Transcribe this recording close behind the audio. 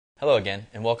Hello again,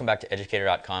 and welcome back to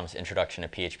Educator.com's Introduction to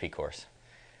PHP course.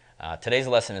 Today's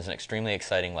lesson is an extremely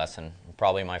exciting lesson,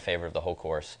 probably my favorite of the whole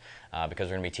course, because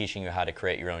we're going to be teaching you how to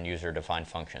create your own user-defined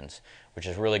functions, which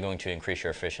is really going to increase your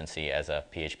efficiency as a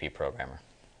PHP programmer.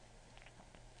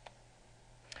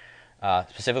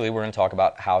 Specifically, we're going to talk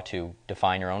about how to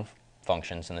define your own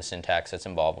functions and the syntax that's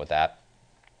involved with that.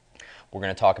 We're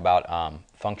going to talk about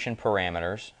function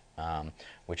parameters,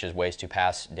 which is ways to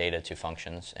pass data to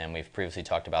functions, and we've previously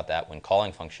talked about that when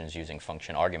calling functions using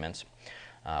function arguments.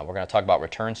 We're going to talk about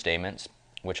return statements,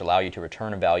 which allow you to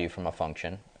return a value from a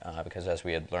function, because as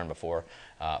we had learned before,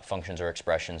 functions are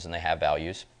expressions and they have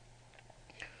values.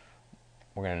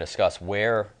 We're going to discuss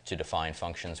where to define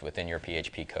functions within your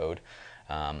PHP code,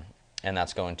 and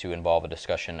that's going to involve a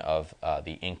discussion of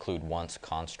the include once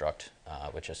construct,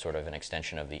 which is sort of an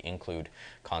extension of the include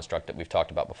construct that we've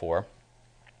talked about before.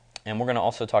 And we're going to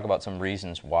also talk about some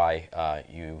reasons why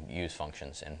you use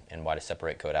functions and why to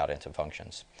separate code out into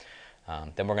functions.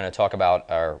 Then we're going to talk about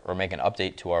or make an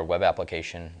update to our web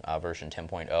application version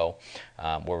 10.0,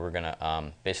 where we're going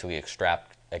to basically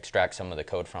extract some of the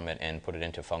code from it and put it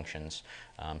into functions,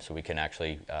 so we can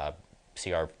actually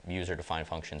see our user-defined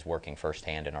functions working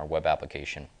firsthand in our web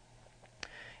application.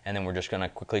 And then we're just going to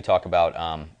quickly talk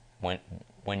about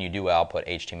when you do output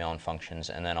HTML and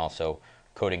functions, and then also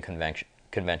coding conventions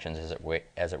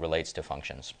as it relates to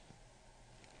functions.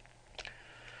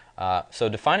 So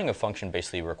defining a function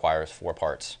basically requires four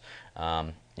parts.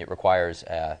 It requires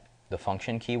the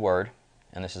function keyword,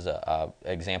 and this is an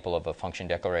example of a function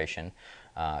declaration.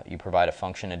 You provide a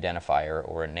function identifier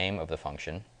or a name of the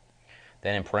function.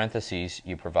 Then in parentheses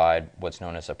you provide what's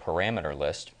known as a parameter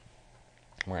list.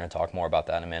 We're going to talk more about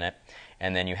that in a minute.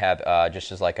 And then you have,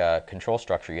 just as like a control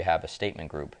structure, you have a statement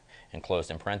group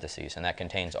enclosed in parentheses, and that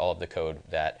contains all of the code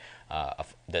that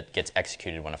gets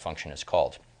executed when a function is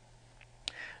called.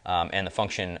 And the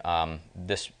function,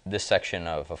 this section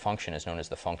of a function is known as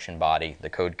the function body. The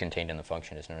code contained in the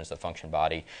function is known as the function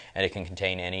body, and it can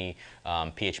contain any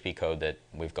PHP code that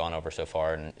we've gone over so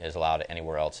far and is allowed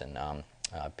anywhere else in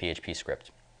PHP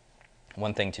script.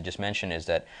 One thing to just mention is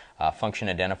that function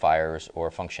identifiers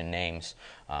or function names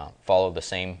follow the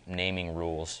same naming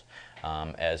rules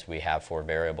as we have for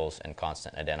variables and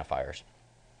constant identifiers.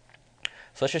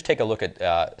 So let's just take a look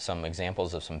at some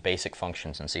examples of some basic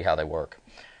functions and see how they work.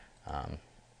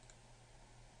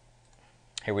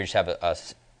 Here we just have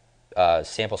a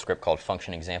sample script called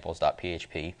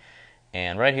functionexamples.php,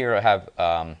 and right here I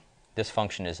have this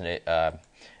function is an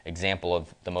example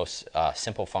of the most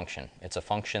simple function. It's a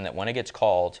function that when it gets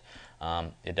called,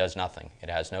 it does nothing. It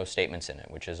has no statements in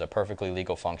it, which is a perfectly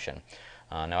legal function.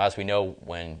 Now, as we know,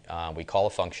 when we call a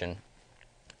function,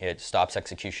 it stops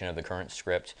execution of the current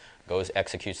script,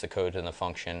 executes the code in the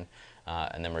function,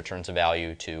 and then returns a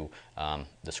value to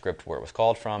the script where it was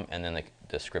called from, and then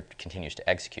the script continues to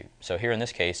execute. So here in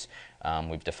this case,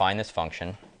 we've defined this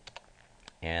function,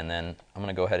 and then I'm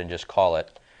going to go ahead and just call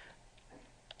it.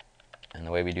 And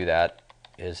the way we do that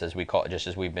is just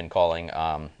as we've been calling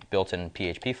built-in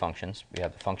PHP functions. We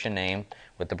have the function name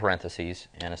with the parentheses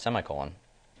and a semicolon.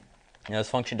 Now this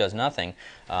function does nothing,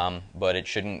 but it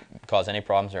shouldn't cause any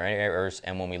problems or any errors,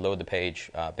 and when we load the page,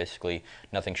 basically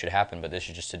nothing should happen, but this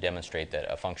is just to demonstrate that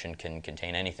a function can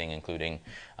contain anything, including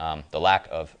the lack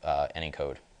of any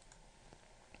code.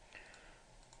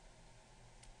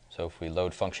 So if we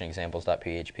load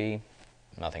functionexamples.php,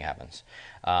 nothing happens.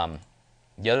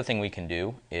 The other thing we can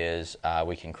do is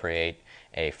we can create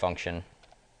a function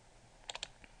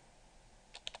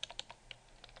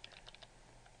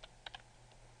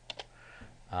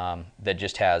that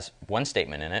just has one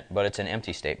statement in it, but it's an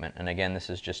empty statement. And again, this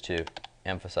is just to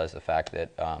emphasize the fact that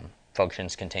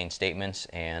functions contain statements,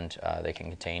 and they can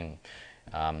contain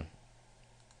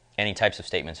any types of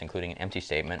statements, including an empty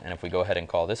statement. And if we go ahead and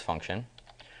call this function,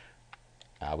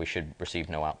 we should receive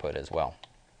no output as well.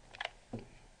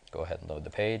 Go ahead and load the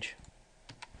page,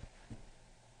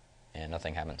 and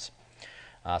nothing happens.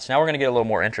 So now we're going to get a little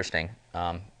more interesting.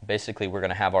 Basically, we're going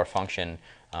to have our function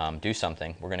do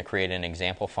something. We're going to create an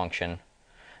example function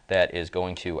that is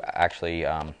going to actually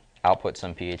output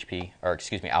some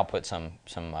output some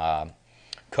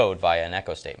code via an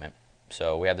echo statement.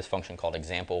 So we have this function called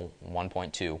example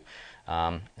 1.2,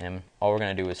 and all we're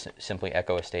going to do is simply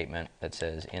echo a statement that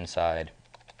says inside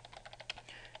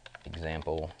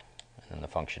example and the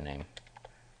function name.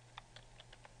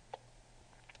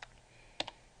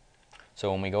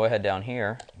 So when we go ahead down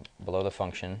here below the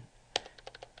function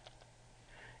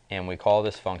and we call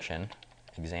this function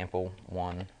example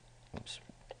 1_2,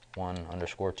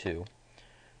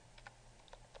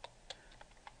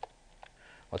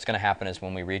 what's going to happen is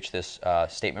when we reach this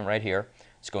statement right here,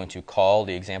 It's going to call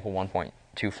the example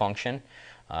 1.2 function.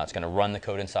 It's going to run the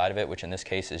code inside of it, which in this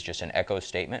case is just an echo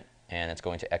statement, and it's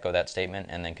going to echo that statement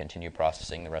and then continue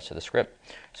processing the rest of the script.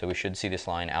 So we should see this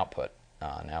line output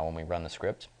now when we run the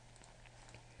script.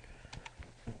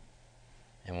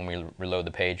 And when we reload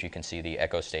the page, you can see the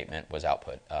echo statement was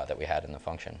output that we had in the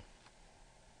function.